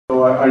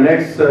So our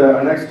next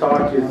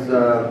talk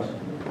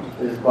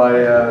is by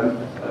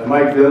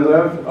Mike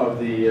Villeneuve of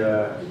the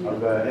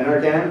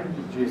NRGAN,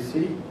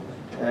 GSC,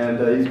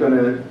 and he's going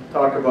to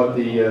talk about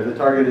the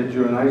Targeted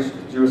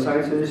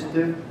Geoscience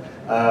Initiative.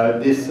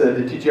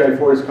 The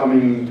TGI4 is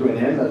coming to an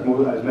end,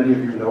 as many of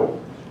you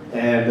know,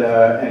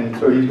 and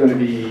so he's going to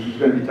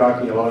be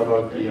talking a lot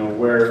about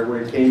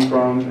where it came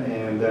from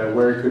and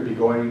where it could be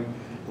going,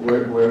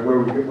 where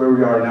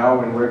we are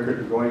now and where it could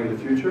be going in the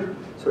future.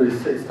 So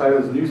his title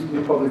is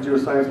New Public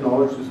Geoscience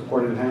Knowledge to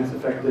Support Enhanced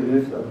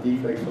Effectiveness of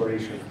Deep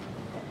Exploration.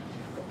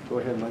 Go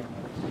ahead, Mike.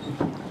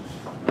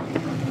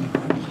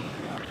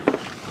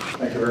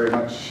 Thank you very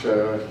much,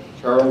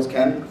 Charles,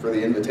 Ken, for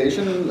the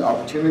invitation and the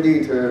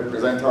opportunity to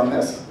present on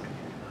this.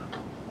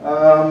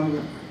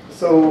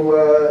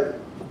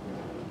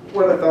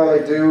 What I thought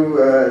I'd do,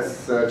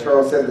 as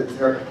Charles said, the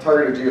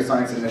Targeted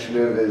Geoscience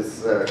Initiative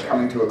is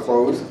coming to a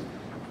close.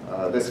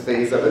 This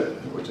phase of it,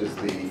 which is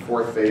the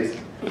fourth phase.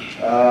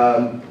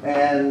 I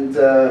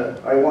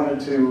wanted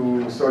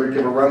to sort of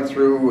give a run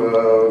through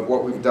of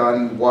what we've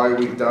done, why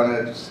we've done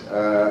it,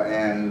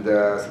 and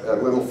a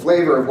little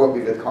flavor of what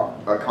we've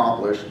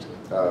accomplished.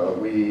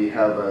 We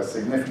have a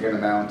significant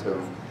amount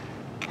of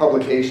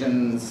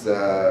publications,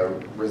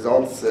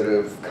 results that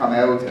have come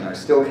out and are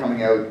still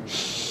coming out,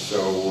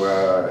 so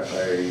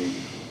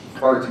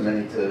far too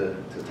many to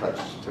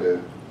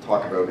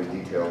talk about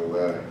in detail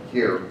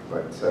here,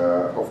 but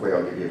hopefully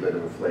I'll give you a bit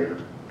of a flavor.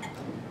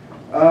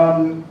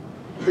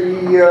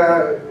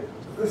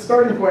 The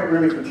starting point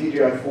really for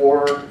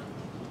TGI4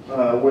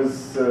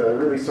 was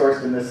really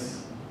sourced in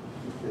this.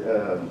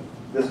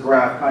 This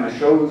graph kind of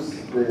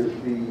shows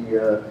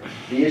the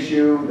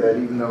issue that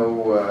even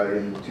though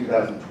in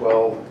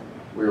 2012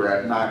 we were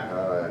at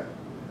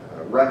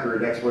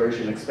record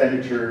exploration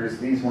expenditures,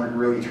 these weren't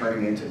really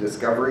turning into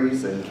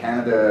discoveries, and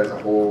Canada as a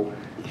whole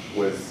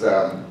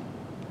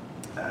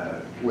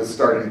was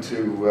starting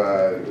to,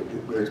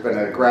 there's been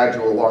a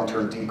gradual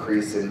long-term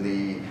decrease in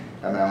the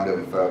amount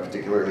of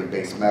particularly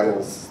base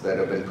metals that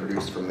have been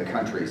produced from the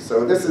country.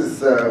 So this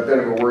is a bit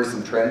of a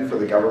worrisome trend for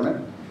the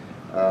government.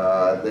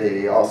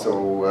 They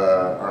also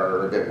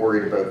are a bit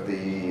worried about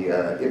the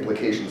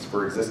implications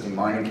for existing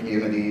mining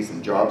communities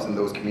and jobs in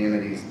those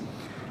communities.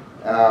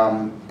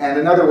 And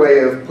another way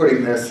of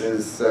putting this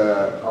is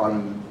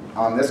on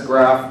this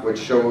graph, which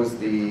shows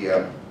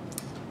the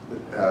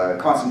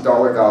constant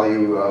dollar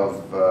value of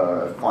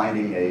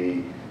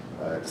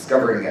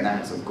discovering an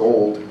ounce of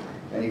gold.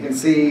 And you can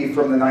see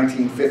from the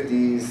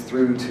 1950s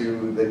through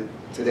to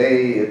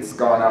today, it's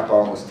gone up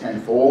almost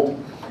tenfold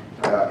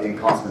in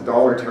constant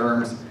dollar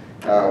terms,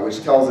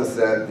 which tells us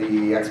that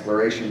the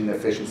exploration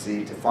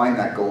efficiency to find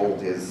that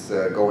gold is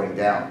going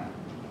down.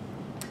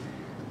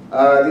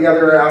 The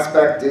other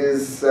aspect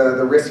is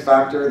the risk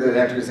factor that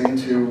enters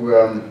into,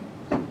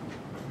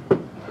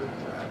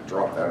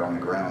 drop that on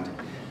the ground,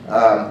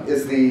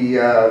 is the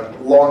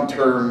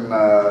long-term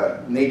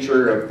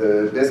nature of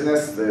the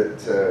business that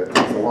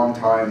takes a long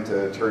time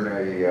to turn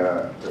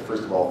to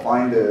first of all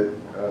find a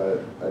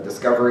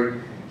discovery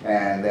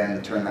and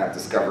then turn that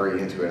discovery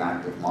into an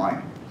active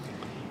mine.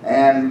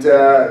 And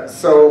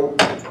so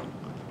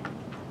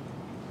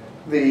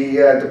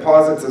the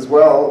deposits as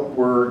well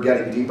were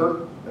getting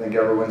deeper. I think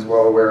everyone's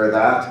well aware of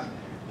that.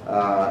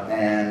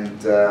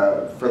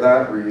 For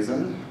that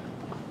reason,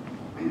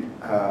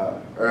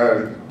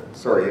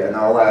 and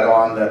I'll add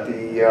on that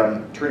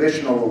the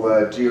traditional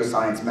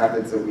geoscience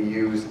methods that we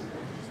use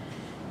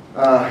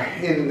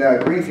in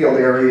greenfield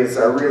areas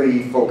are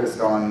really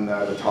focused on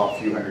the top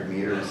few hundred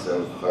meters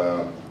of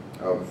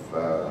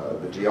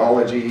the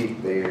geology.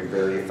 They're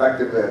very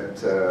effective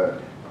at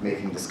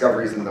making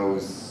discoveries in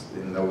those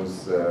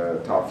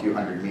top few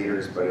hundred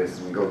meters, but as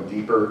we go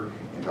deeper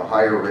into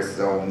higher risk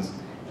zones,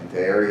 into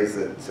areas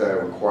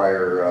that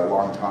require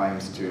long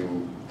times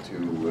to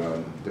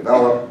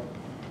develop,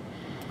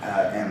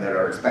 and that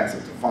are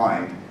expensive to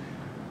find,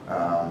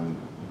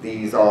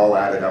 these all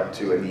added up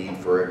to a need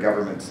for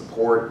government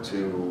support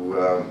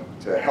to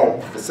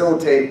help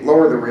facilitate,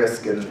 lower the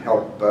risk, and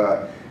help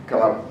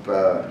help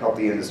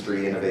the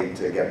industry innovate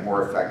to get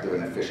more effective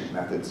and efficient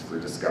methods for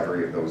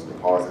discovery of those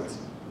deposits.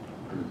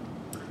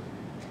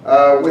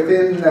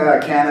 Within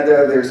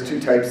Canada, there's two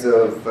types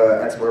of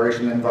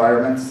exploration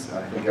environments.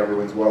 I think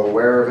everyone's well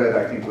aware of it.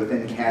 I think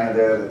within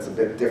Canada, that's a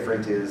bit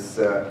different is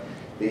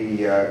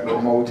the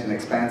remote and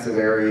expansive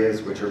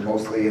areas, which are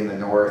mostly in the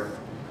north,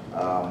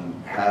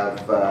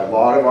 have a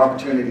lot of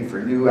opportunity for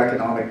new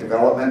economic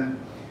development.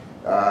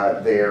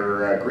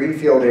 They're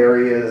greenfield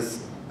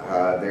areas.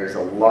 There's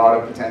a lot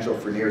of potential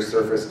for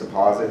near-surface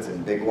deposits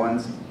and big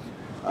ones.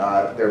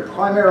 They're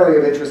primarily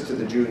of interest to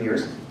the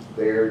juniors.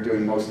 They're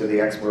doing most of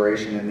the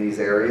exploration in these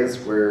areas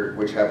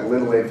which have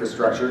little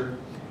infrastructure.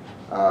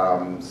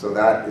 So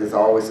that is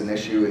always an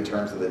issue in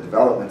terms of the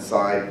development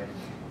side.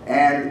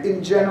 And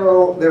in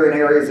general, they're in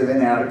areas of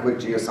inadequate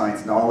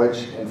geoscience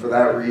knowledge, and for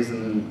that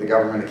reason, the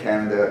Government of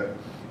Canada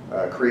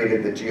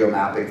created the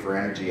Geomapping for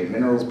Energy and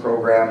Minerals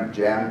program,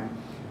 GEM,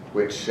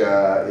 which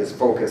is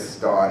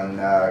focused on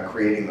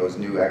creating those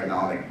new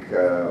economic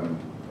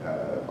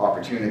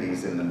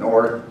opportunities in the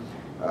north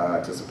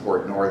to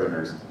support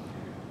northerners.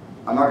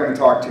 I'm not going to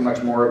talk too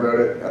much more about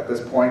it at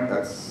this point.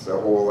 That's a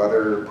whole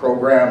other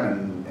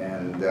program,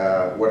 and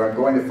what I'm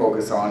going to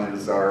focus on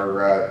is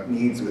our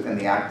needs within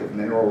the active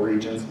mineral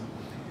regions.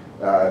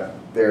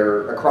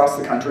 They're across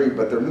the country,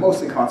 but they're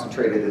mostly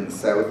concentrated in the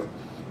south.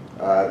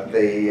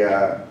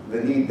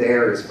 The need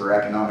there is for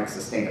economic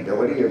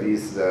sustainability of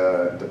these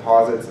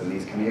deposits and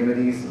these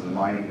communities and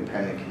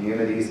mining-dependent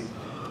communities.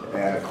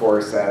 And of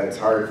course, at its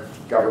heart,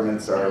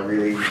 governments are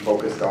really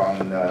focused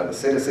on the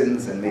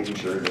citizens and making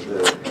sure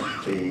that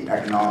the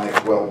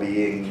economic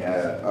well-being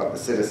of the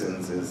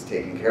citizens is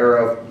taken care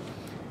of.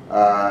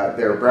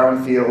 Their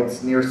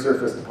brownfields,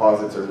 near-surface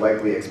deposits are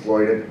likely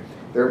exploited.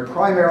 They're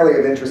primarily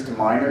of interest to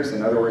miners.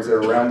 In other words,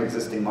 they're around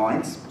existing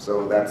mines.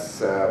 So that's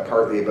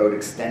partly about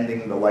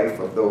extending the life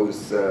of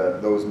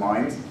those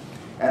mines.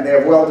 And they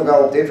have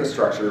well-developed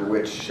infrastructure,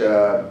 which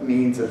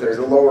means that there's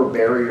a lower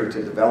barrier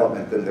to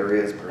development than there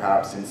is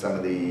perhaps in some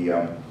of the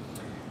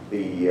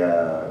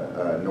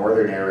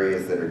northern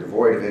areas that are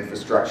devoid of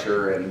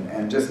infrastructure.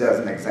 And just as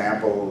an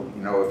example,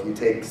 you know, if you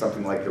take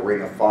something like the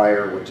Ring of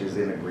Fire, which is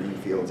in a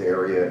greenfields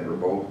area and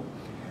remote,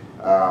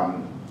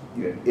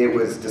 it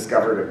was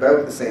discovered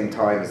about the same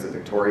time as the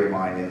Victoria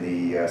mine in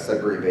the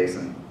Sudbury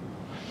Basin.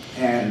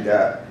 And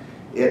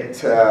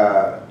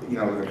you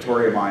know, the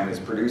Victoria mine is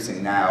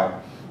producing now.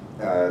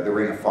 The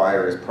Ring of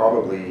Fire is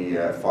probably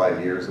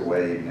 5 years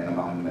away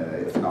minimum,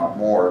 if not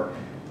more.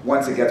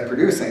 Once it gets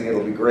producing,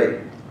 it'll be great.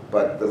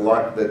 But the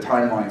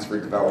timelines for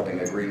developing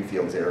a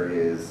greenfields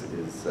area is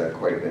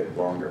quite a bit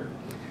longer.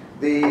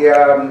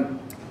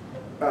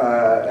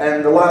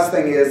 And the last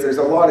thing is there's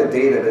a lot of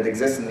data that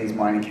exists in these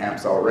mining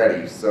camps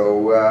already. So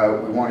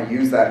we want to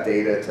use that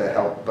data to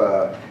help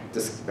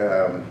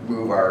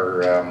move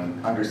our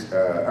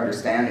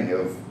understanding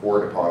of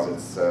ore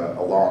deposits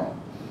along.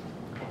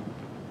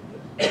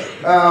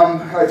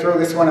 I throw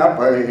this one up.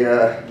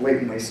 I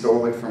blatantly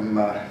stole it from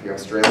the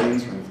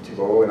Australians, from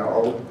Thibault and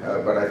all,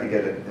 but I think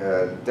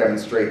it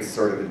demonstrates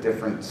sort of the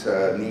different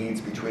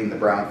needs between the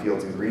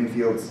brownfields and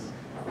greenfields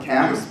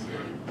camps.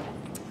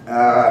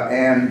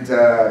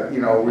 You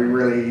know, we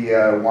really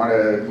want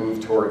to move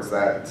towards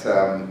that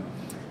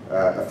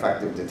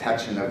effective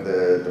detection of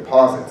the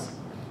deposits.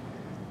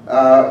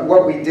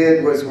 What we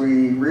did was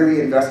we really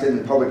invested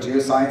in public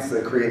geoscience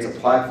that creates a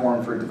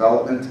platform for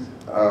development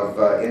of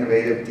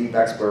innovative deep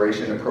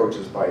exploration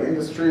approaches by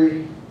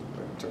industry.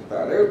 Took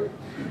that out.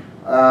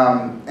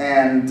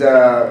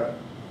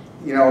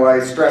 You know, I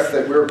stress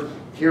that we're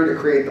here to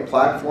create the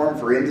platform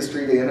for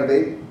industry to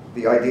innovate.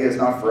 The idea is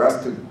not for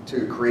us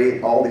to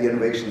create all the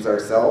innovations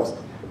ourselves.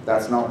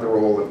 That's not the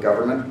role of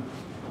government.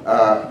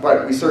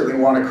 But we certainly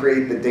want to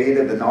create the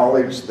data, the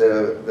knowledge,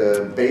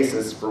 the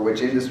basis for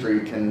which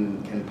industry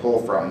can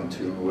pull from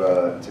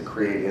to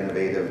create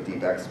innovative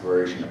deep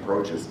exploration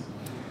approaches.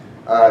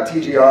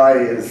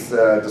 TGI is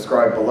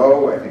described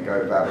below. I think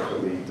I've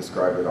adequately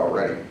described it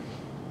already.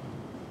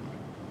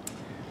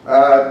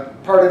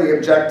 Part of the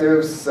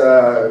objectives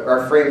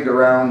are framed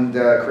around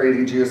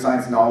creating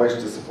geoscience knowledge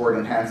to support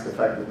enhanced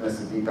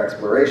effectiveness in deep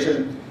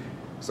exploration.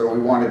 So we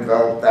want to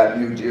develop that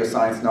new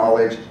geoscience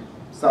knowledge,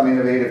 some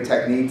innovative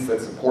techniques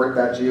that support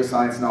that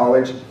geoscience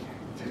knowledge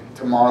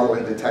to model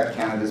and detect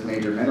Canada's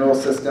major mineral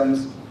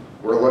systems.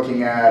 We're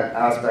looking at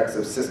aspects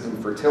of system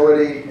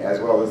fertility as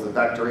well as the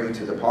vectoring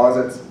to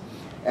deposits.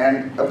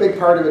 And a big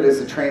part of it is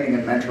the training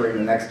and mentoring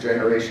the next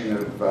generation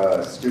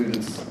of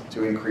students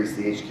to increase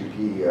the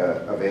HQP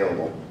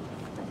available.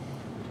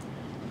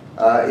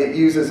 It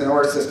uses an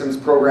ore systems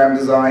program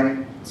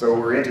design, so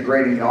we're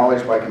integrating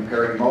knowledge by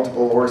comparing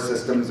multiple ore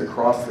systems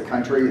across the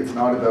country. It's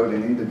not about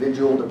an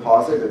individual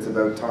deposit, it's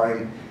about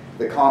tying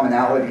the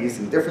commonalities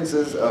and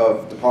differences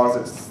of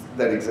deposits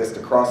that exist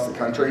across the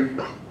country.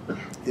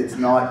 It's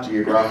not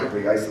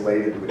geographically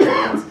isolated, which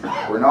means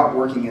we're not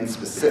working in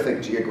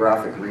specific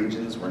geographic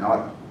regions. We're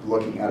not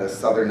looking at a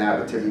southern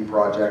Abitibi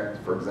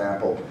project, for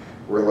example.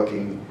 We're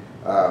looking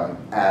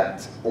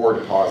at ore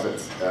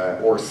deposits,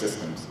 ore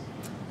systems.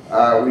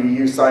 We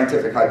use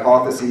scientific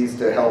hypotheses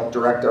to help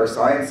direct our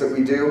science that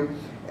we do,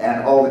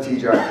 and all the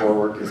TGI core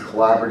work is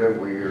collaborative.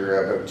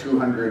 We're about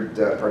 200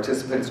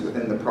 participants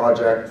within the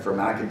project,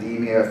 from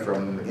academia,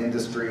 from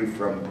industry,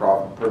 from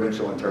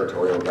provincial and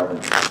territorial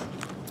governments.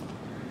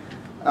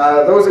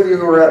 Those of you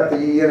who were at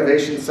the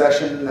innovation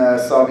session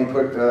saw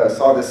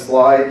this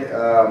slide.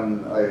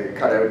 I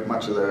cut out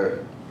much of the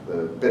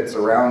bits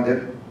around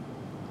it.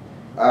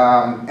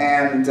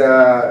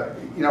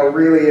 You know,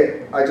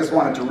 really, I just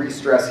wanted to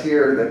re-stress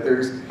here that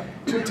there's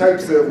two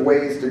types of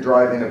ways to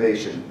drive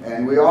innovation.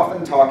 And we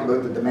often talk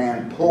about the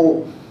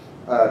demand-pull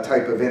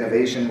type of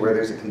innovation, where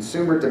there's a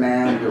consumer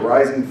demand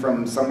arising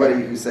from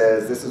somebody who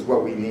says, this is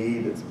what we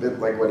need. It's a bit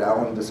like what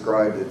Alan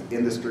described, the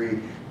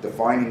industry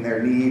defining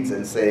their needs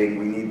and saying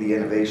we need the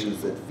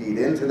innovations that feed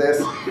into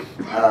this.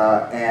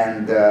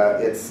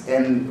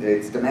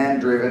 It's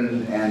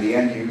demand-driven, and the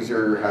end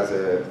user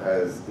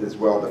is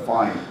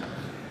well-defined.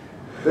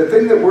 The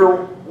thing that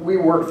we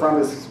work from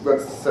is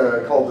what's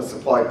called the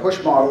supply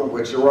push model,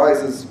 which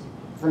arises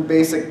from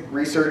basic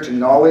research and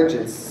knowledge.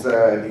 It's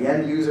the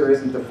end user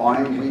isn't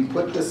defined. We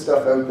put this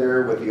stuff out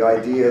there with the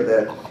idea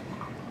that,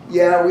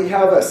 yeah, we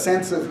have a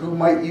sense of who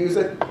might use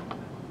it,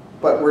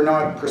 but we're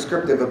not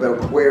prescriptive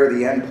about where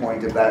the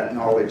endpoint of that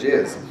knowledge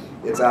is.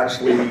 It's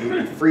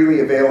actually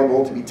freely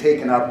available to be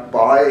taken up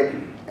by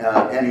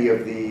any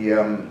of the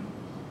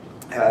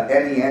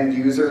any end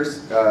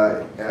users,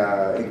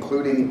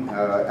 including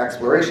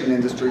exploration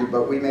industry,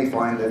 but we may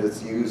find that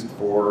it's used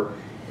for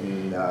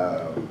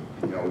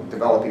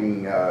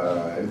developing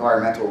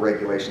environmental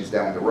regulations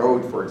down the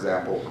road, for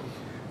example.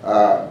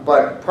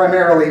 But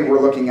primarily, we're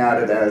looking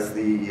at it as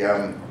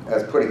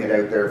as putting it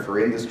out there for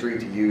industry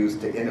to use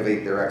to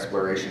innovate their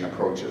exploration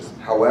approaches,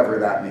 however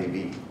that may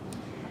be.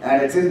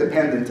 And it's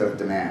independent of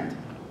demand.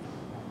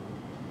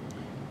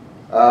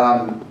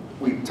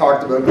 We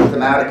talked about the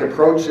thematic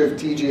approach of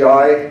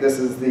TGI. This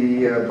is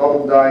the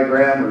bubble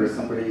diagram, or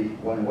somebody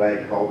one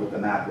way called it the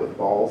map with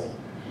balls.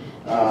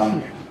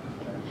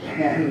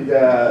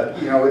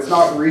 It's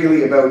not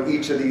really about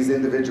each of these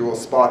individual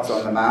spots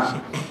on the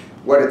map.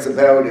 What it's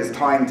about is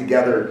tying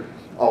together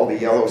all the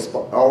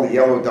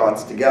yellow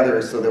dots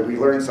together so that we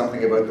learn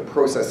something about the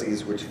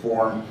processes which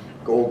form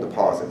gold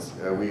deposits.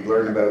 We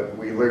learn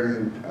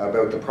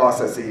about the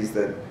processes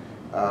that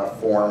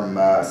form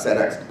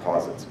SEDEX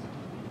deposits.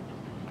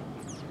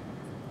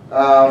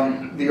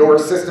 The ore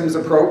systems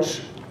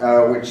approach,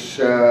 which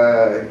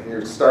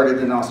started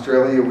in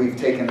Australia, we've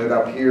taken it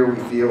up here. We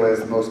feel as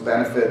the most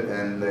benefit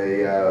and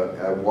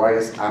the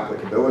widest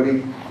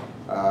applicability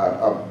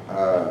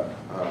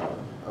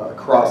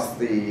across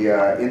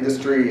the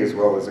industry as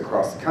well as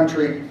across the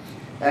country.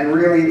 And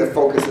really the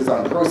focus is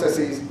on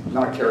processes,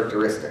 not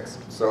characteristics.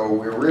 So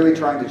we're really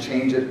trying to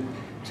change it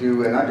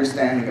to an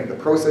understanding of the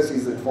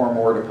processes that form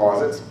ore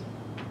deposits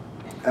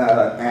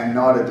and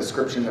not a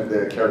description of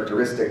the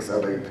characteristics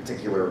of a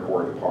particular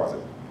ore deposit.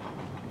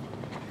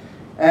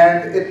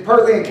 And it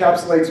partly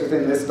encapsulates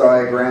within this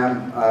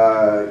diagram,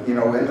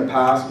 in the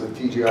past with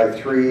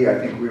TGI3, I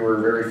think we were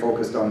very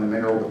focused on the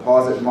mineral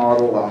deposit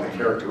model on the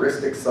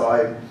characteristics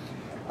side.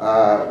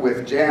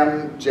 With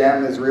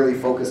GEM is really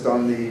focused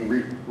on the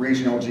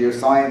regional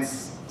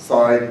geoscience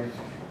side.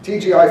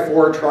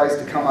 TGI4 tries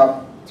to come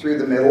up through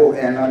the middle,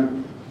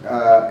 and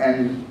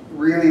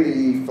really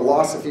the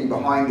philosophy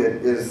behind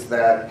it is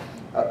that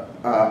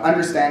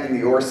understanding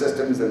the ore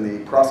systems and the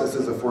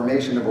processes of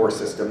formation of ore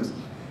systems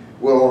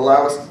will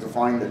allow us to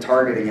define the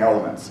targeting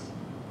elements.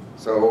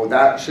 So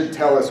that should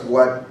tell us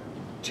what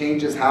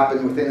changes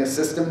happen within a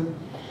system,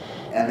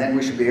 and then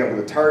we should be able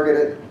to target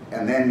it,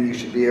 and then you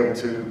should be able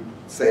to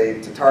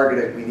say, to target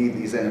it, we need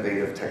these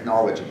innovative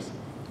technologies.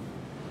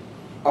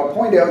 I'll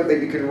point out that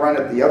you can run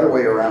it the other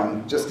way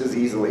around just as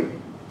easily,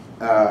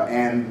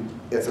 and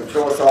it's a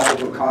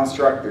philosophical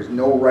construct. There's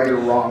no right or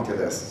wrong to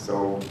this,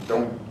 so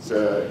don't,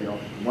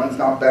 one's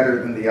not better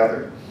than the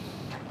other.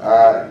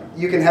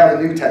 You can have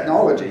a new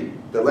technology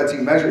that lets you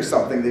measure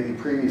something that you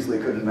previously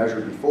couldn't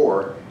measure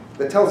before,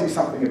 that tells you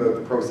something about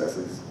the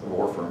processes of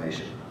ore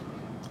formation.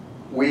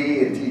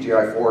 We in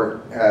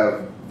TGI4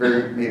 have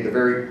made the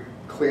very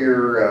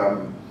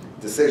clear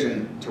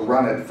decision to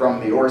run it from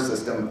the ore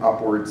system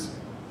upwards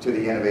to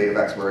the innovative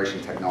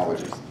exploration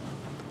technologies.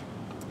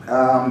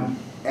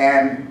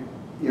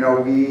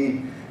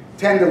 We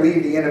tend to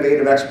leave the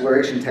innovative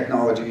exploration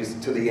technologies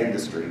to the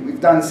industry. We've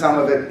done some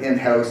of it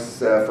in-house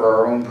for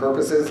our own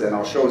purposes, and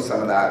I'll show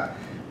some of that.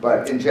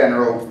 But in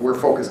general, we're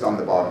focused on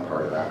the bottom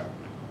part of that.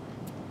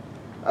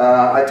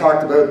 I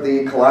talked about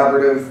the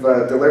collaborative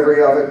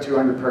delivery of it,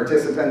 200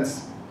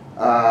 participants,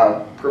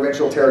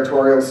 provincial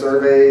territorial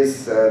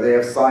surveys. They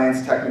have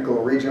science,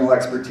 technical, regional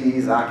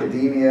expertise,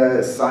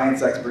 academia,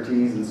 science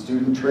expertise and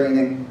student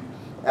training,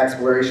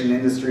 exploration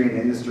industry and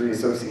industry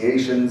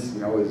associations,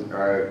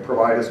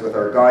 provide us with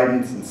our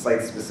guidance and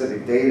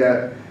site-specific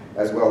data,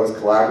 as well as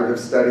collaborative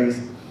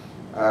studies.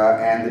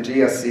 And the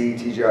GSC,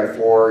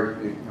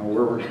 TGI4,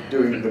 we're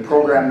doing the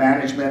program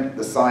management,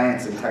 the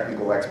science and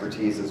technical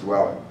expertise as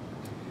well.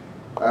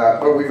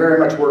 But we very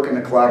much work in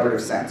a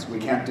collaborative sense. We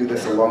can't do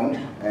this alone,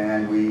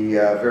 and we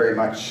very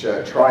much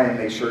try and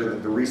make sure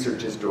that the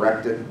research is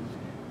directed.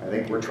 I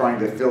think we're trying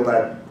to fill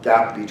that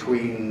gap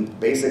between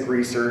basic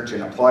research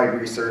and applied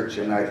research,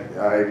 and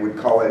I would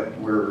call it,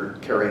 we're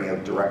carrying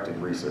out directed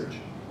research.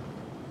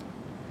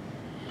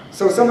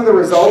 So some of the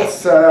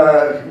results,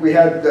 we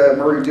had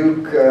Murray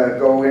Duke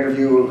go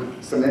interview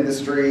some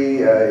industry,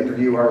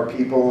 interview our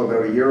people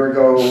about a year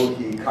ago.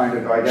 He kind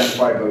of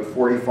identified about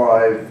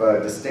 45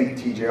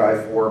 distinct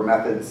TGI4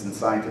 methods and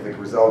scientific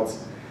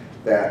results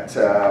that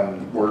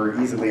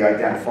were easily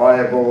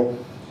identifiable.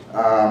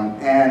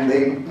 And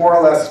they more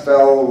or less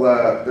fell,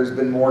 there's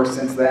been more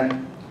since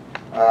then,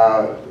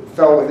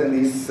 fell within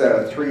these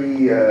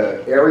three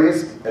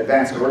areas: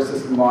 advanced ore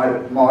system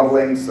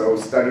modeling, so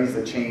studies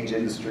that change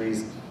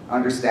industries'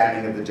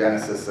 understanding of the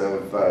genesis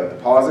of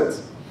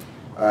deposits.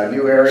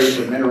 New areas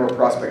of mineral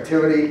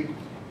prospectivity,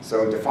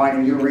 so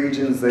defining new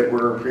regions that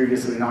were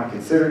previously not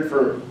considered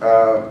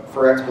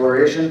for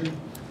exploration,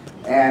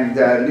 and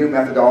new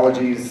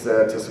methodologies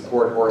to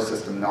support ore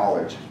system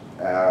knowledge.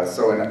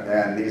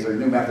 And these are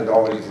new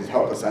methodologies that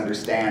help us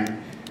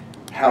understand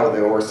how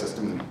the ore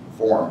system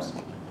forms.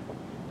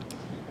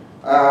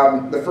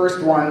 The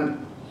first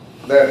one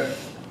that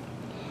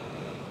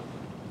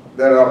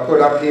I'll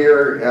put up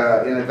here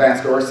in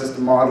advanced ore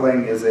system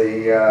modeling is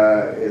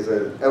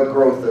an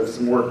outgrowth of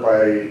some work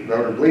by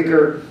Wouter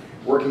Bleecker,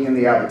 working in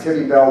the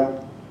Abitibi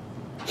Belt,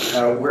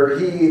 where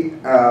he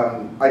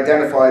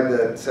identified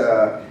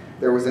that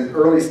there was an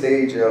early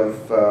stage of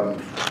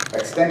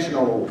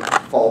extensional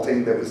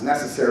faulting that was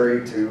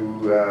necessary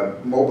to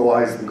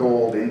mobilize the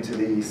gold into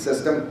the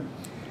system.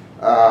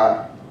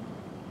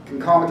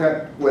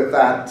 Concomitant with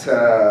that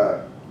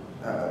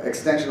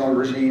extensional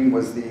regime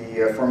was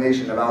the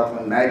formation of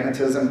alkaline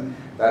magnetism.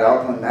 That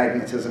alkaline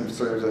magnetism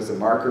serves as a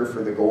marker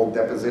for the gold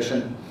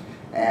deposition,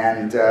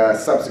 and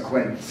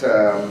subsequent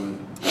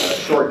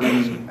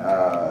shortening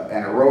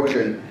and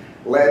erosion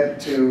led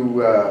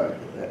to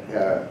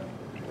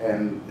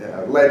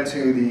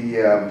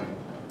the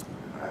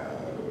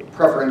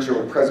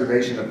preferential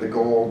preservation of the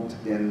gold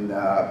in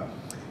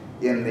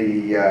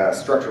the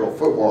structural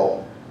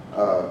footwall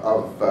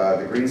of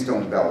the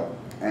Greenstone Belt,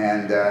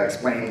 and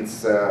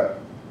explains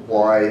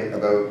why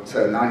about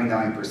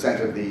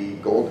 99% of the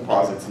gold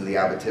deposits in the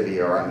Abitibi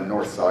are on the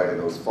north side of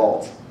those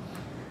faults.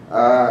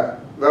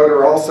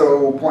 Wouter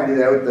also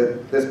pointed out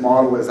that this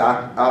model is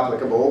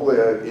applicable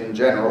in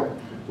general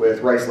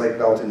with Rice Lake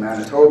Belt in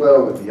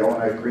Manitoba, with the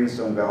Yellowknife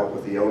Greenstone Belt,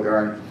 with the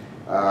Ilgarn.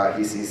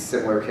 He sees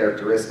similar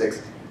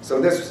characteristics.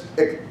 So this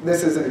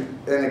is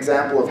an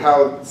example of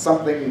how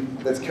something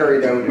that's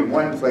carried out in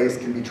one place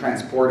can be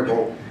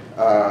transportable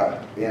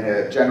in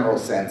a general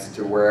sense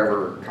to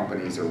wherever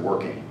companies are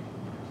working.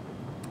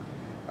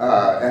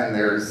 And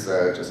there's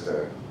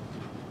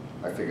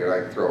I figured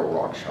I'd throw a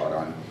rock shot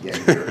on in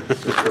here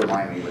just to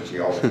remind me what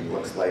geology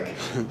looks like.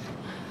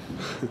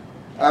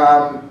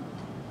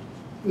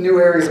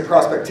 New areas of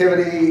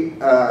prospectivity,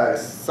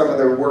 some of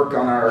the work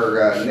on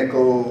our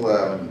nickel,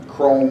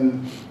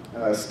 chrome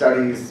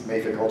studies,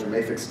 mafic,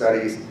 ultramafic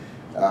studies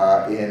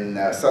in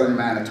southern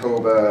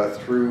Manitoba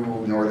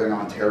through northern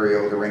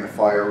Ontario, the Ring of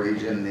Fire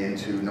region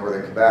into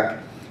northern Quebec,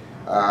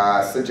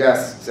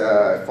 suggest,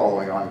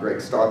 following on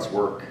Greg Stott's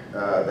work,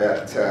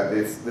 that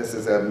this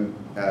is a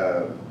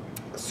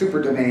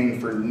super domain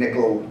for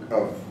nickel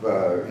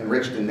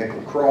enriched in nickel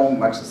chrome,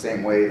 much the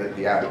same way that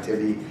the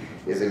Abitibi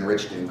is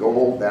enriched in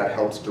gold. That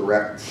helps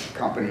direct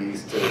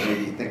companies to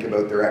maybe think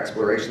about their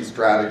exploration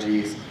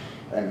strategies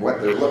and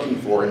what they're looking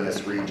for in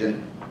this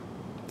region.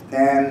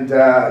 And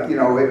you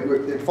know,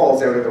 it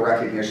falls out of the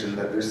recognition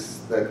that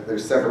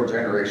there's several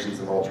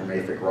generations of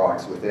ultramafic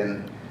rocks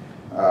within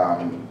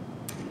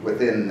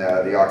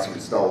the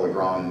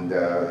Oxford-Stahl-Legrand,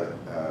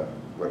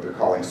 what they're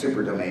calling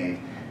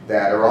superdomain,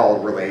 that are all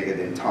related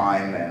in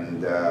time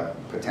and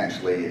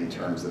potentially in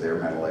terms of their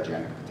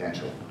metallogenic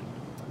potential.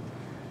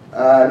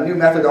 New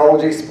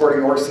methodology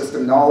supporting ore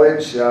system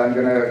knowledge. I'm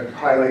going to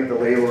highlight the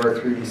Lalor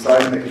 3D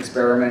seismic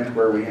experiment,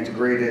 where we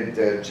integrated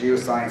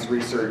geoscience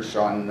research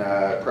on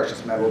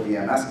precious metal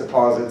VMS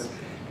deposits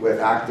with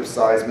active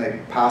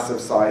seismic,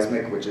 passive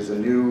seismic, which is a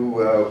new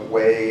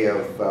way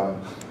of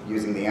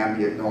using the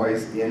ambient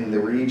noise in the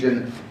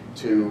region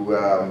to,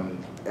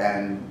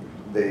 and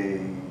the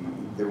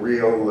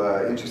real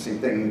interesting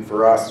thing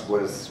for us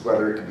was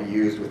whether it could be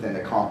used within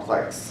a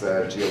complex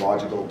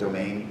geological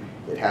domain.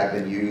 It had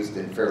been used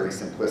in fairly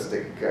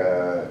simplistic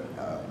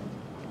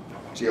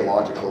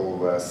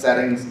geological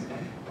settings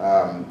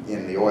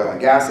in the oil and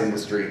gas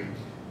industry,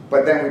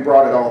 but then we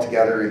brought it all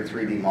together in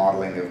 3D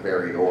modeling of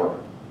buried ore.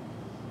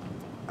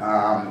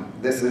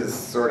 This is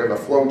sort of a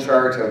flow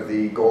chart of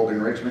the gold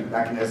enrichment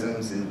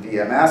mechanisms in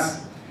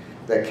VMS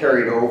that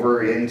carried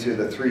over into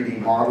the 3D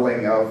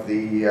modeling of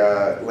the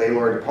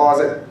Lalor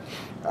deposit,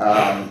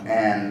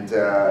 and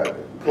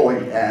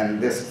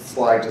this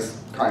slide just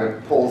kind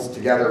of pulls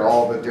together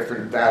all the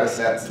different data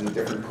sets and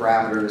different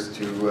parameters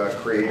to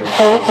create a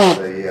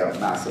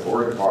massive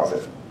ore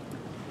deposit.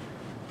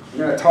 I'm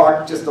going to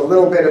talk just a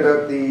little bit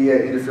about the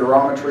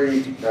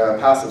interferometry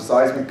passive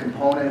seismic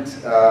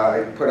component.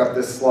 I put up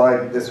this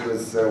slide. This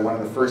was one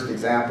of the first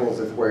examples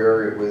of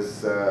where it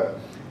was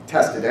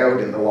tested out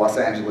in the Los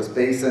Angeles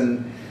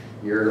Basin.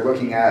 You're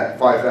looking at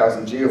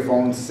 5,000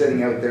 geophones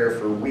sitting out there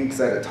for weeks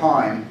at a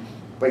time,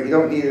 but you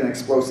don't need an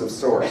explosive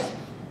source.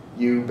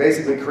 You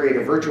basically create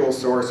a virtual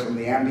source from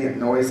the ambient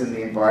noise in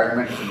the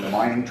environment, from the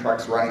mining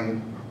trucks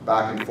running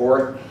back and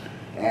forth,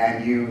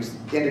 and you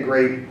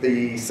integrate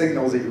the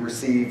signals that you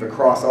receive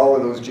across all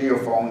of those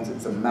geophones.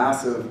 It's a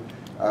massive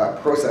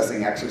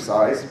processing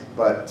exercise,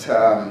 but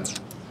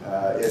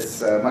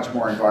it's much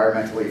more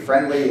environmentally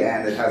friendly,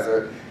 and it has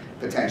a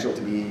potential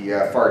to be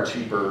far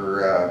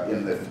cheaper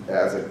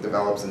as it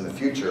develops in the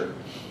future.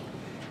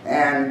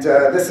 And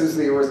this is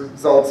the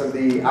results of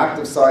the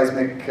active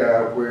seismic,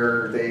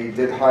 where they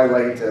did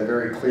highlight a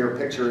very clear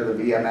picture of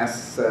the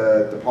VMS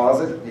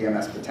deposit,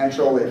 VMS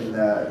potential in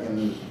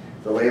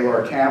the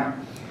Lalor camp.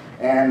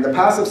 And the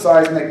passive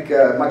seismic,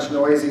 much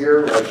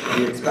noisier, like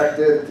we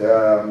expected,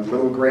 a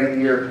little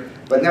grainier,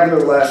 But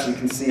nevertheless, you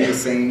can see the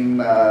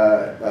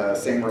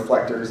same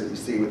reflectors that you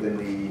see within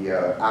the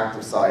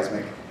active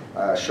seismic,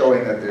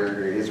 showing that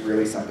there is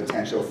really some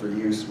potential for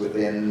use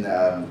within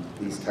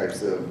these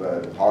types of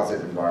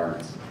deposit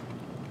environments.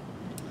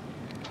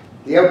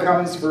 The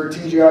outcomes for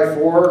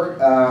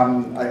TGI-4,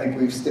 I think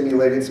we've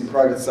stimulated some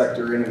private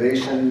sector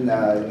innovation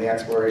in the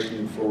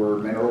exploration for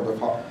mineral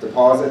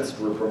deposits.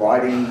 We're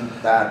providing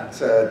that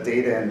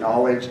data and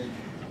knowledge.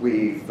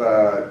 We've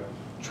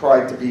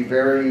tried to be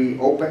very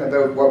open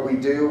about what we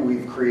do.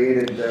 We've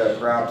created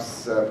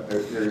perhaps,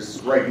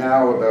 there's right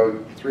now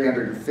about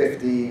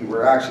 350,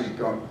 we're actually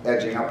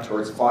edging up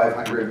towards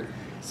 500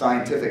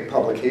 scientific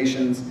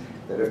publications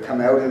that have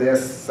come out of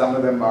this. Some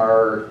of them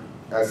are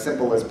as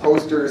simple as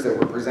posters that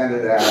were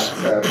presented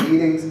at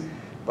meetings,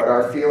 but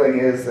our feeling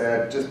is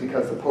that just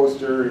because the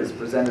poster is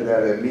presented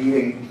at a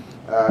meeting,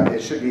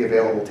 it should be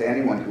available to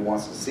anyone who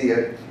wants to see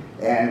it.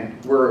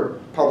 And we're a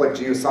public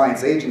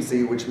geoscience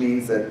agency, which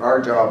means that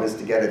our job is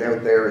to get it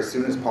out there as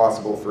soon as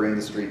possible for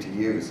industry to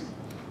use.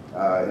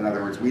 In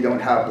other words, we don't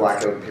have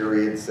blackout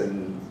periods,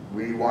 and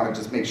we want to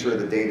just make sure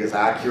the data is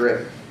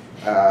accurate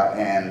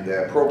and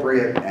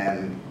appropriate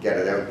and get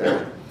it out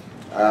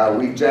there.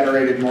 We've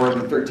generated more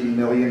than 13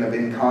 million of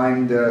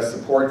in-kind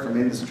support from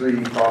industry,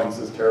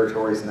 provinces,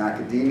 territories, and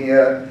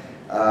academia.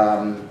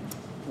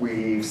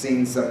 We've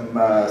seen some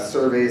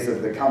surveys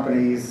of the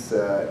companies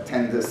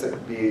tend to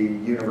be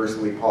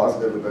universally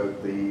positive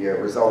about the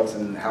results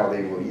and how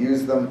they will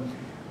use them.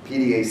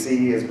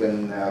 PDAC has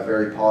been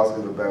very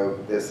positive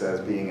about this as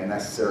being a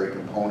necessary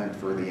component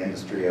for the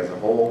industry as a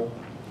whole.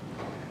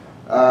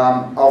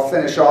 I'll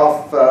finish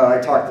off,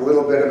 I talked a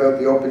little bit about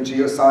the Open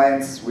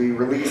Geoscience. We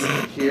released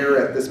here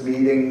at this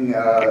meeting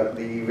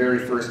the very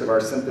first of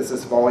our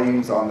synthesis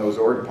volumes on those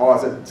ore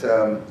deposit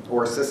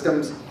ore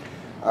systems.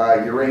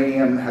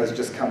 Uranium has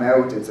just come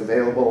out. It's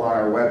available on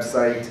our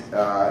website.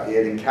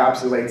 It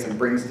encapsulates and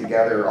brings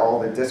together all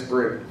the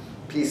disparate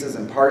pieces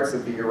and parts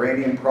of the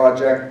uranium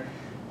project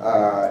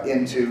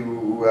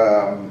into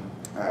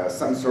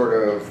some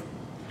sort of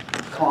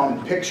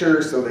common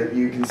picture so that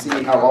you can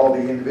see how all the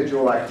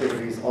individual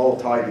activities all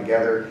tie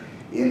together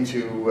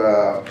into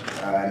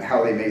and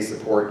how they may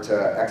support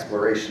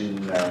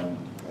exploration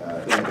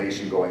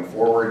innovation going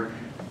forward.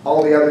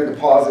 All the other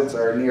deposits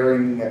are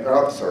nearing,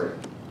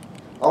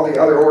 all the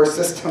other ore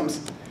systems,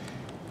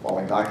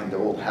 falling back into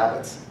old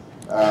habits,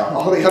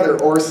 all the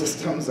other ore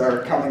systems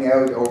are coming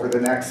out over the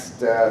next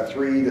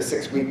 3 to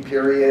 6 week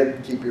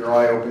period. Keep your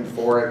eye open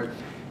for it.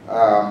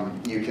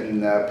 You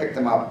can pick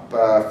them up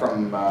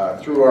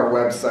through our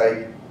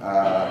website,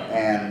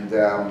 and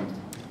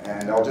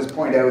I'll just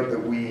point out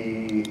that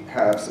we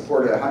have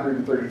supported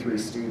 133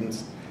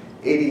 students,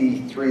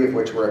 83 of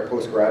which were at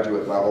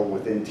postgraduate level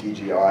within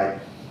TGI.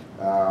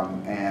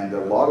 And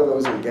a lot of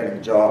those are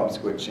getting jobs,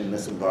 which in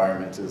this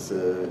environment is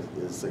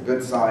a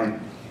good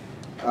sign.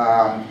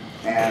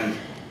 And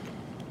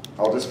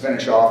I'll just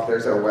finish off.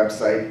 There's our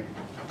website.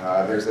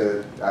 There's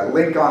a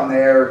link on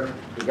there.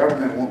 The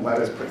government won't let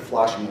us put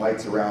flashing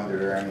lights around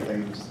it or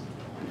anything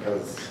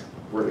because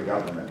we're the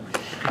government.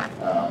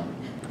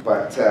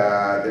 But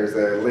there's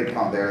a link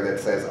on there that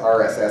says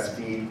RSS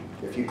feed.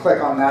 If you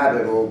click on that,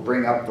 it'll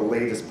bring up the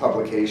latest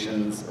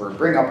publications, or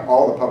bring up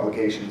all the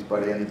publications,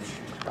 but in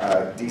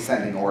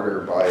descending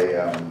order by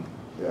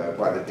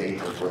the date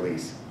of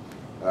release.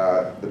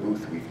 The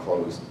booth we've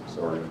closed,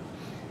 sorry,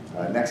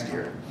 next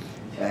year.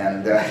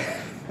 And,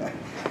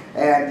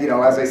 and you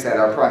know, as I said,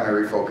 our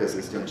primary focus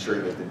is to ensure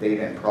that the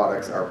data and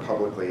products are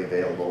publicly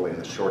available in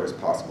the shortest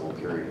possible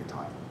period of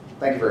time.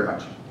 Thank you very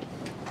much.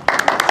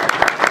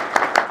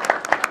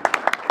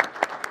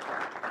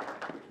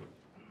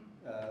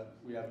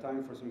 We have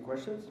time for some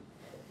questions.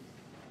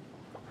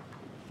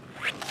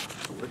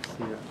 Let's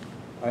see.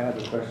 I had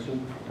a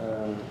question.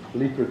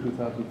 Leaker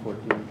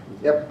 2014.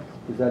 Yep.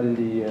 Is that in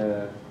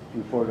the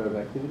report of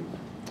activities?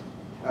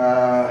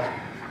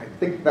 I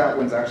think that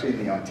one's actually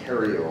in the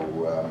Ontario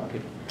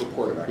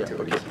report of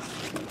activities.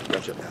 Yeah, okay.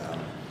 Gotcha.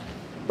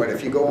 But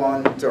if you go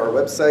on to our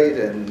website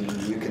and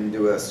you can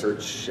do a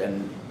search,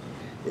 and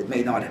it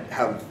may not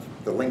have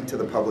the link to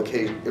the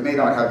publication. It may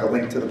not have the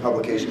link to the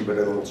publication, but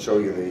it'll show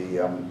you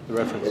the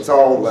reference. It's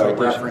all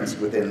referenced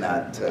within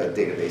that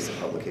database of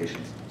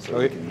publications, so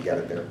you can get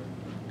it there.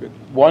 Good.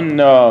 One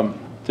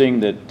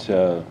thing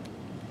that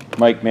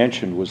Mike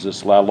mentioned was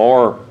this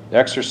LaLore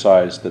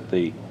exercise that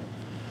the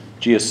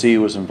GSC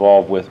was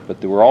involved with, but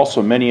there were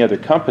also many other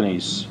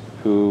companies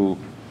who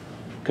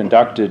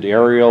conducted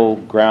aerial,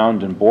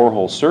 ground, and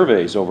borehole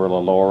surveys over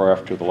LaLore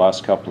after the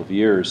last couple of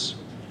years.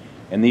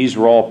 And these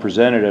were all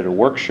presented at a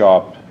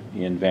workshop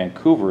in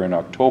Vancouver in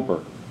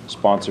October,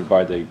 sponsored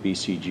by the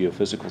BC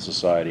Geophysical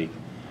Society.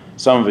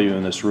 Some of you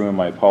in this room,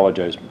 I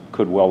apologize,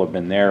 could well have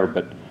been there,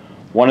 but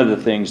one of the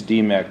things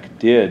DMEC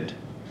did,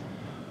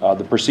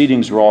 the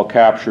proceedings were all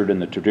captured in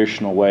the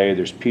traditional way.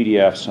 There's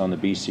PDFs on the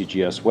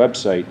BCGS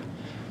website,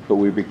 but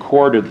we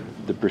recorded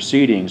the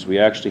proceedings. We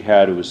actually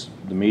had,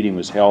 the meeting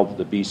was held at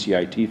the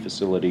BCIT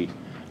facility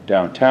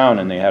downtown,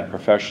 and they had a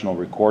professional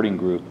recording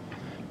group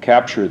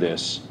capture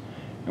this.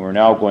 And we're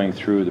now going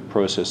through the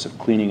process of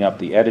cleaning up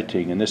the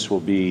editing, and this will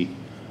be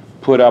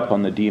put up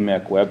on the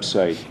DMEC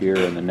website here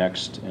in the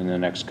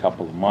next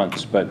couple of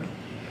months. But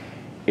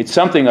it's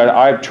something that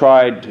I've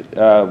tried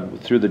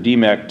through the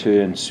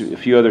DMEC and a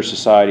few other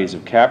societies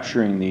of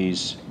capturing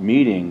these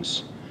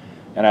meetings,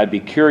 and I'd be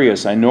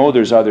curious. I know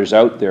there's others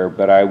out there,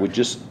 but I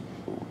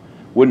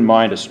wouldn't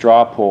mind a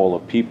straw poll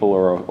if people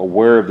are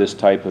aware of this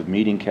type of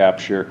meeting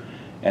capture,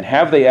 and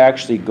have they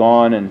actually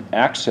gone and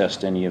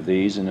accessed any of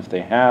these, and if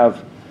they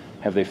have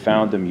they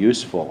found them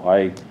useful?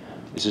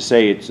 As I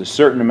say, it's a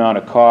certain amount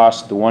of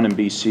cost. The one in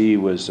BC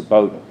was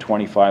about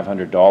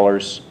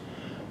 $2,500.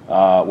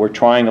 We're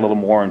trying a little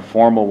more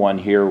informal one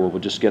here where we'll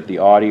just get the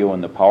audio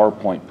and the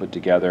PowerPoint put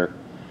together.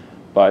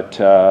 But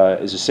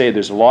as I say,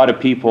 there's a lot of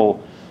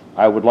people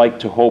I would like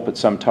to hope at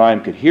some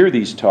time could hear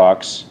these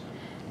talks,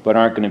 but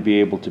aren't going to be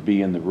able to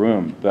be in the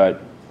room.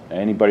 But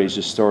anybody's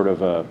just sort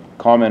of a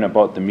comment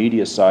about the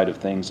media side of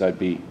things, I'd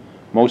be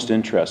most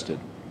interested.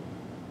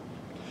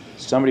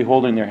 Somebody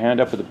holding their hand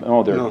up at the,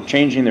 oh, they're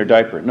changing their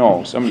diaper.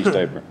 No, somebody's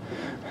diaper.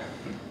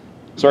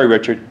 Sorry,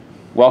 Richard.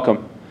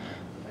 Welcome.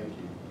 Thank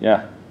you.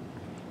 Yeah.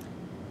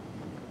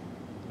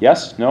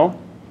 Yes? No?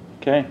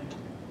 Okay.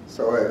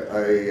 So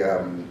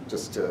I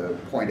just to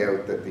point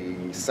out that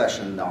the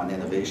session on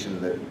innovation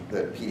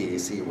that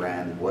PDAC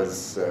ran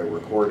was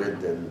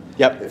recorded, and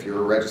if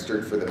you're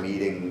registered for the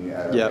meeting,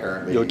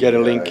 apparently you'll get a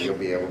link. You'll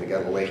be able to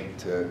get a link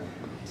to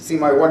see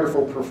my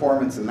wonderful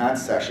performance in that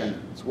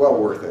session. It's well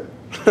worth it.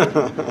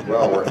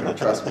 Well worth it,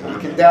 trust me. You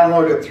can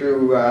download it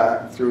through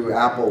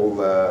Apple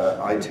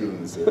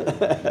iTunes.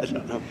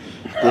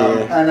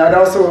 And I'd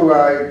also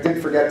I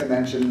did forget to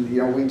mention,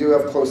 we do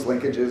have close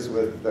linkages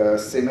with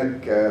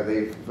CIMIC.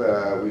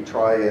 We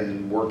try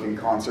and work in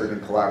concert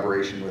and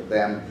collaboration with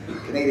them.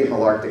 Canadian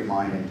Malarctic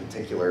Mine in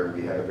particular,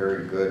 we had a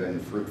very good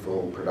and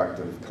fruitful,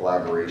 productive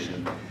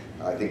collaboration.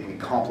 I think we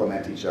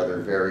complement each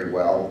other very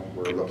well.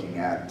 We're looking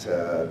at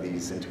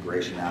these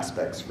integration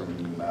aspects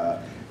from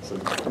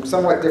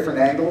somewhat different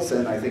angles,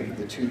 and I think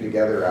the two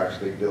together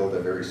actually build a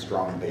very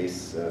strong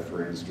base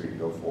for industry to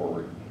go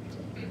forward.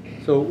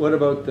 So what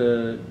about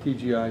the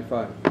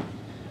TGI-5?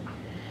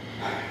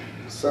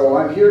 So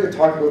I'm here to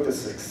talk about the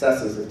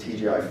successes of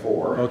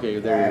TGI-4. Okay,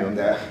 there you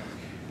go.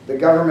 The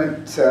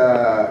government,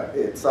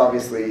 it's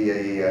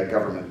obviously a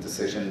government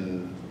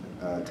decision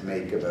to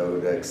make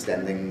about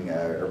extending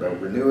or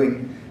about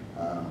renewing.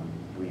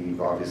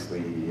 We've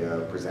obviously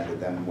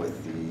presented them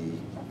with the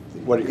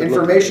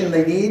information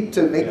they need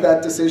to make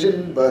that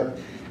decision, but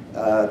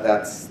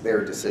that's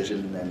their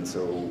decision, and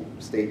so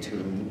stay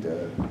tuned.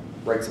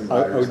 Write some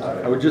letters.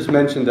 I would just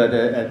mention that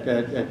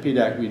at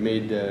PDAC we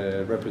made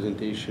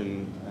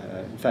representation.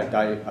 In fact,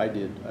 I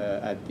did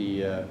at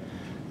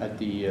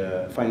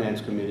the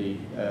Finance Committee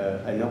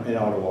in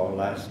Ottawa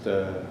last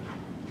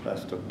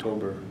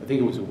October. I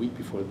think it was a week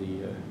before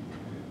the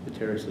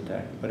terrorist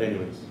attack. But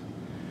anyways,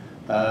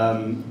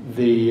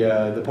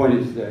 the point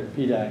is that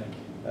PDAC,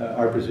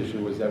 our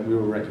position was that we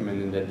were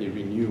recommending that they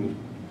renew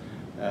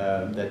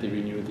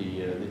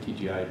the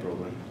TGI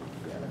program.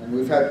 Yeah, and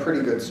we've had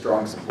pretty good,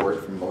 strong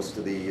support from most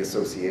of the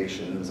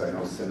associations. I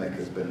know CIMIC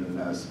has been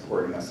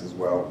supporting us as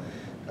well.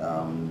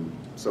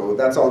 So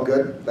that's all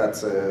good.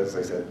 That's, as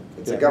I said,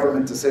 it's a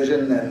government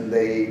decision, and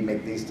they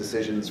make these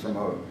decisions from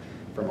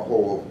a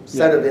whole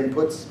set of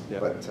inputs.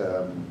 But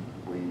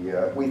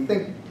we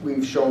think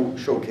we've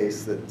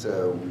showcased that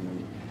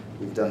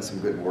we've done some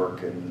good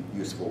work and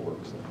useful work.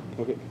 So.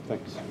 Okay,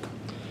 thanks.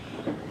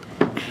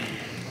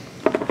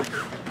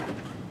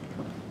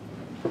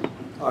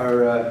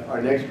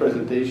 Our next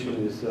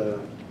presentation is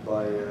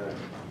by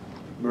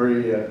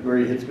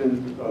Murray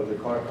Hitzman of the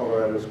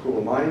Colorado School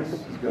of Mines.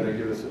 He's going to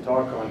give us a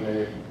talk on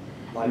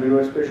mine mineral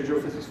exploration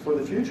geophysics for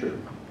the future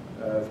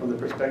from the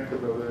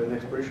perspective of an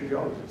exploration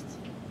geologist.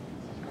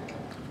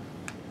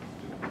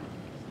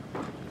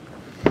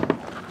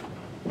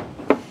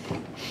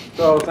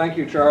 So thank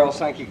you, Charles.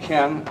 Thank you,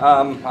 Ken.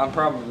 I'm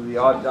probably the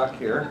odd duck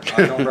here.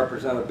 I don't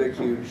represent a big,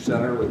 huge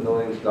center with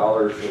millions of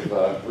dollars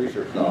of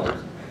research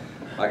dollars.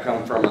 I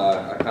come from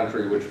a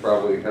country which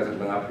probably hasn't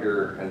been up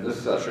here in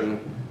this session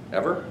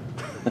ever.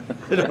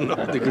 I don't know.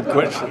 That's a good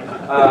question.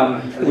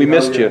 We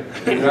missed you.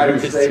 In the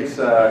United States,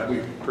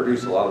 we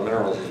produce a lot of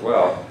minerals as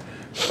well,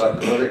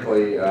 but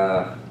politically,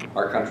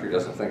 our country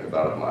doesn't think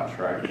about it much,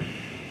 right?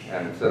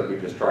 And instead, we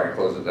just try and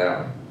close it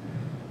down.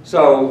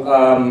 So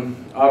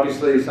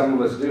obviously, some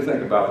of us do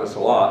think about this a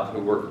lot,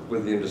 who work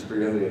with the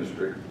industry in the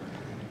industry.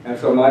 And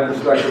so my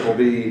perspective will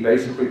be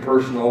basically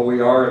personal. We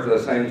are at the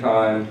same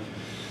time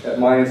at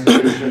my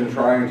institution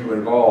trying to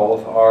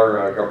involve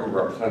our government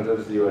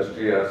representatives, the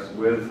USGS,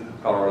 with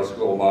Colorado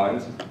School of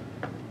Mines.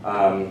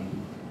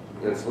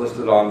 It's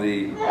listed on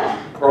the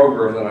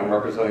program that I'm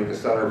representing, the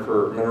Center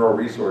for Mineral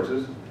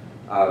Resources.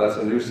 That's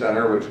a new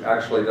center which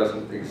actually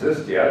doesn't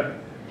exist yet.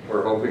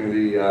 We're hoping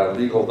the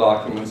legal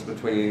documents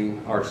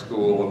between our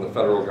school and the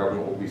federal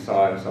government will be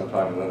signed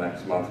sometime in the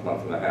next month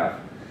and a half.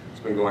 It's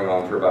been going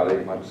on for about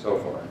 8 months so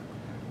far.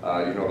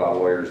 You know about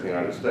lawyers in the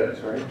United States,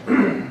 right?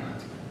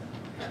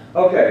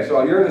 Okay,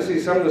 so you're going to see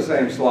some of the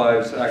same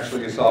slides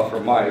actually you saw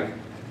from Mike.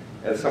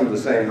 at some of the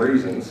same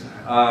reasons.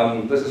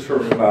 This is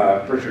from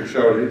Richard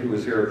Shoddy, who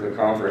was here at the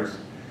conference,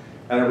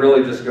 and it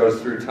really just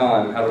goes through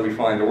time. How do we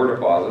find ore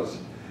deposits?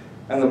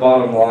 And the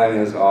bottom line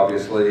is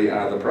obviously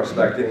the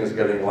prospecting is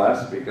getting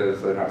less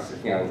because they're not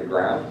sticking out of the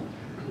ground.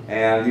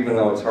 And even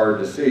though it's hard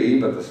to see,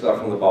 but the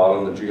stuff on the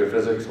bottom, the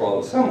geophysics, while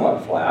it's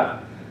somewhat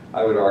flat,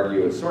 I would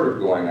argue it's sort of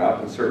going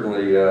up, and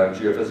certainly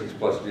geophysics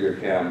plus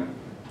geochem,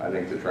 I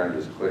think the trend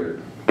is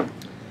clear.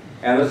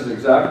 And this is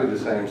exactly the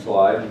same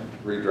slide,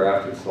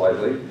 redrafted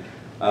slightly,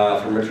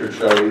 from Richard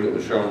Shoddy that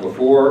was shown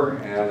before,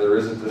 and there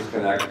is a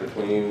disconnect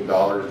between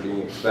dollars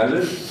being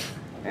expended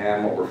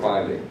and what we're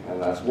finding,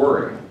 and that's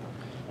worrying.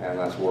 And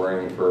that's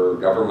worrying for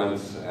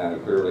governments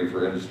and clearly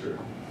for industry.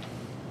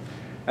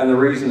 And the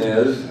reason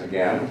is,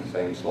 again,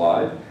 same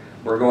slide,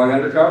 we're going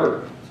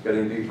undercover. It's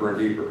getting deeper and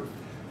deeper.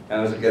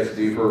 And as it gets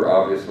deeper,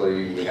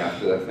 obviously, we have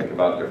to think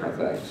about different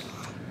things.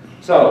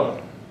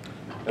 So,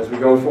 as we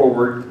go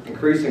forward,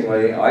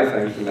 increasingly, I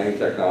think the main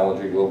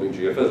technology will be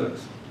geophysics.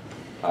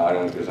 I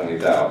don't think there's any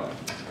doubt.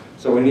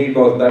 So we need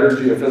both better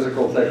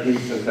geophysical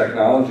techniques and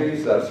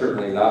technologies. That's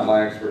certainly not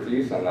my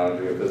expertise. I'm not a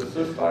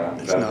geophysicist. I don't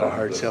invent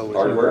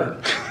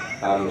hardware.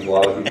 There's a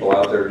lot of people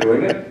out there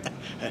doing it.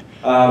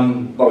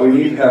 But we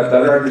need to have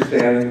better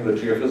understanding of the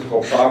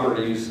geophysical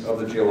properties of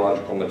the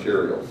geological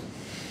materials.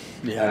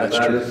 Yeah, and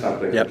that's true. Is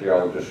something Yep. that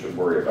geologists should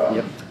worry about.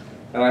 Yep.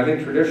 And I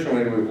think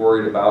traditionally we've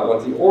worried about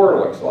what the ore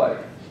looks like.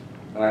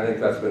 And I think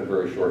that's been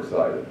very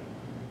short-sighted.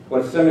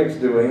 What CIMIC's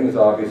doing is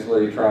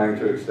obviously trying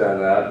to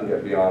extend that and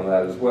get beyond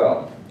that as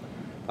well.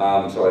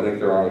 So I think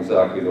they're on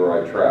exactly the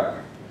right track.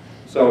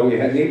 So we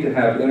need to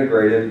have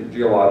integrated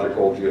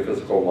geological,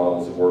 geophysical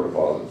models of ore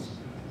deposits.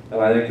 And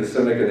I think the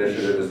CIMIC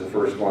initiative is the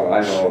first one I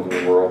know of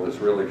in the world that's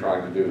really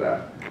trying to do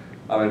that.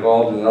 I'm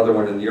involved in another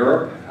one in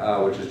Europe,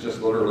 which is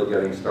just literally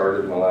getting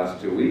started in the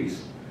last 2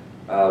 weeks,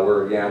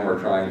 where again, we're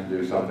trying to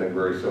do something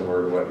very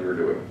similar to what you're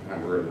doing.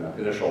 And we're in the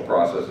initial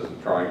processes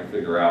of trying to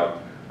figure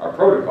out our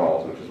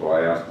protocols, which is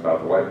why I asked about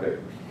the white papers.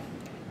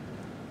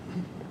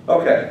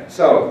 Okay,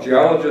 so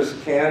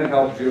geologists can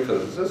help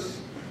geophysicists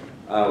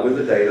with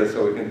the data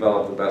so we can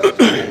develop the best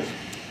tools.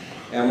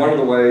 And one of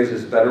the ways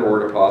is better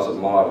ore deposit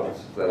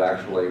models that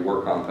actually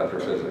work on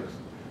petrophysics.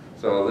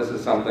 So this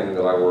is something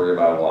that I worry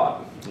about a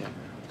lot. Yeah.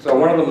 So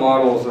one of the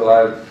models that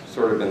I've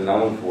sort of been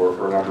known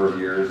for a number of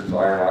years is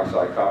iron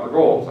oxide copper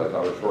gold. I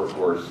taught a short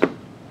course a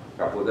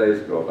couple of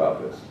days ago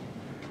about this.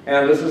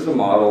 And this is the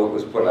model that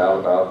was put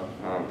out about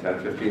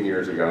 10, 15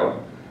 years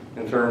ago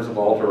in terms of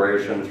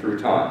alteration through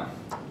time,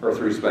 or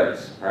through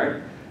space,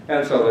 right?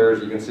 And so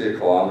there's, you can see a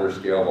kilometer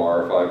scale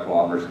bar, a 5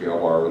 kilometer scale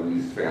bar with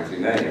these fancy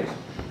names.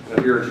 And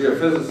if you're a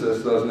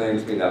geophysicist, those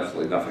names mean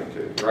absolutely nothing to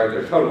you, right?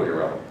 They're totally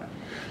irrelevant.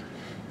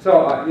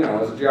 So, you know,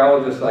 as a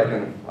geologist, I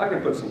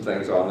can put some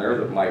things on there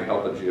that might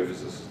help a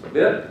geophysicist a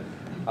bit.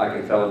 I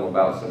can tell them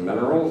about some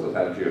minerals that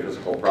have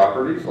geophysical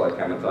properties, like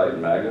hematite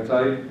and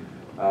magnetite,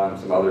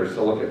 some other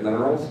silicate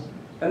minerals,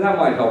 and that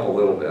might help a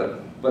little bit.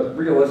 But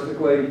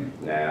realistically,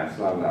 nah, it's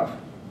not enough.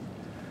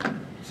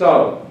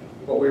 So,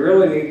 what we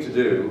really need to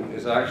do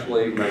is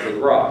actually measure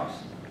the rocks.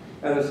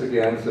 And this,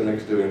 again,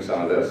 CIMIC's doing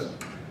some of this.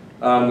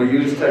 We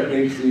use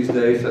techniques these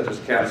days such as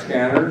CAT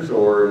scanners,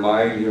 or in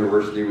my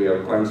university we have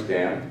a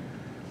QuemScan.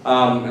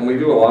 And we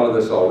do a lot of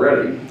this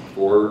already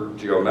for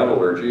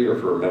geometallurgy or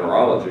for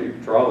mineralogy,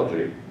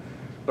 petrology.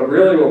 But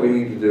really what we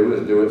need to do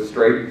is do it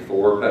straight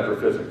for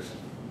petrophysics.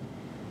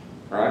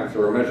 Right? So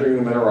we're measuring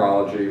the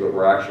mineralogy, but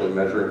we're actually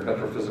measuring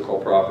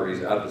petrophysical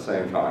properties at the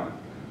same time.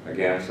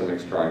 Again,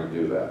 CIMIC's trying to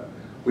do that.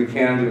 We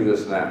can do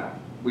this now.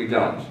 We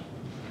don't.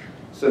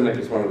 CIMIC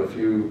is one of the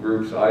few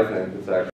groups, I think, that's actually